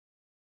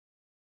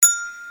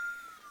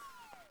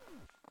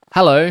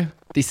Hello,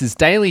 this is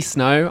Daily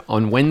Snow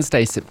on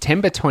Wednesday,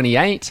 September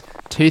 28,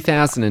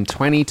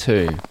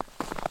 2022.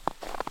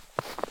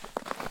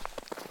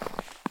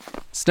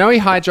 Snowy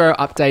Hydro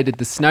updated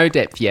the snow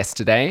depth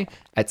yesterday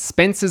at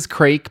Spencer's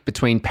Creek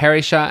between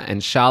Perisher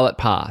and Charlotte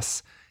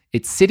Pass.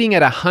 It's sitting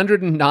at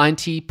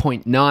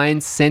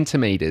 190.9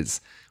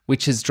 centimetres,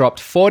 which has dropped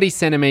 40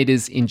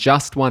 centimetres in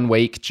just 1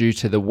 week due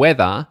to the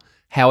weather.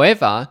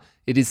 However,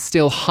 it is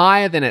still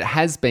higher than it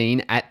has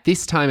been at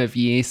this time of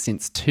year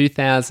since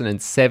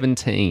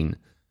 2017.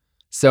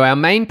 So our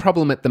main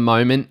problem at the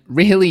moment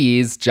really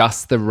is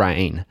just the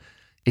rain.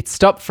 It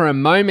stopped for a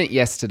moment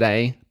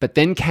yesterday, but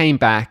then came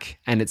back,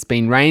 and it's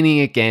been raining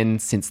again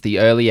since the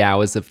early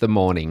hours of the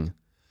morning.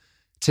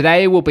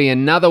 Today will be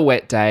another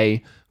wet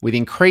day with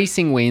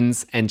increasing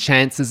winds and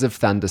chances of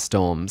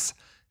thunderstorms.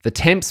 The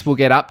temps will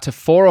get up to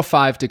 4 or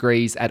 5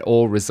 degrees at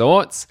all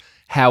resorts.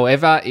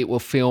 However, it will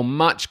feel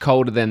much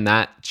colder than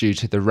that due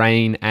to the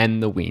rain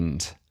and the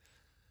wind.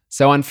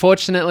 So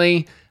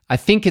unfortunately, I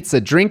think it's a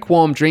drink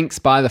warm drinks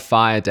by the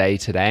fire day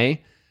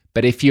today.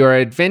 But if you're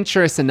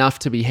adventurous enough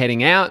to be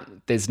heading out,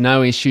 there's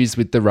no issues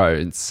with the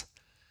roads.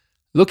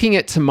 Looking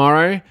at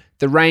tomorrow,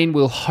 the rain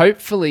will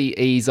hopefully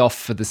ease off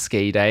for the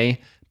ski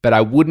day, but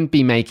I wouldn't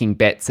be making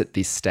bets at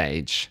this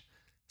stage.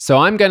 So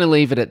I'm going to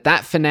leave it at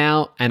that for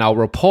now, and I'll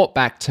report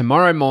back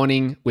tomorrow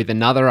morning with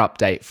another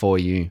update for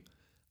you.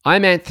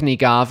 I'm Anthony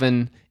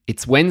Garvin.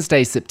 It's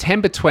Wednesday,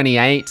 September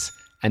 28,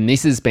 and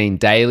this has been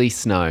Daily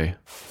Snow.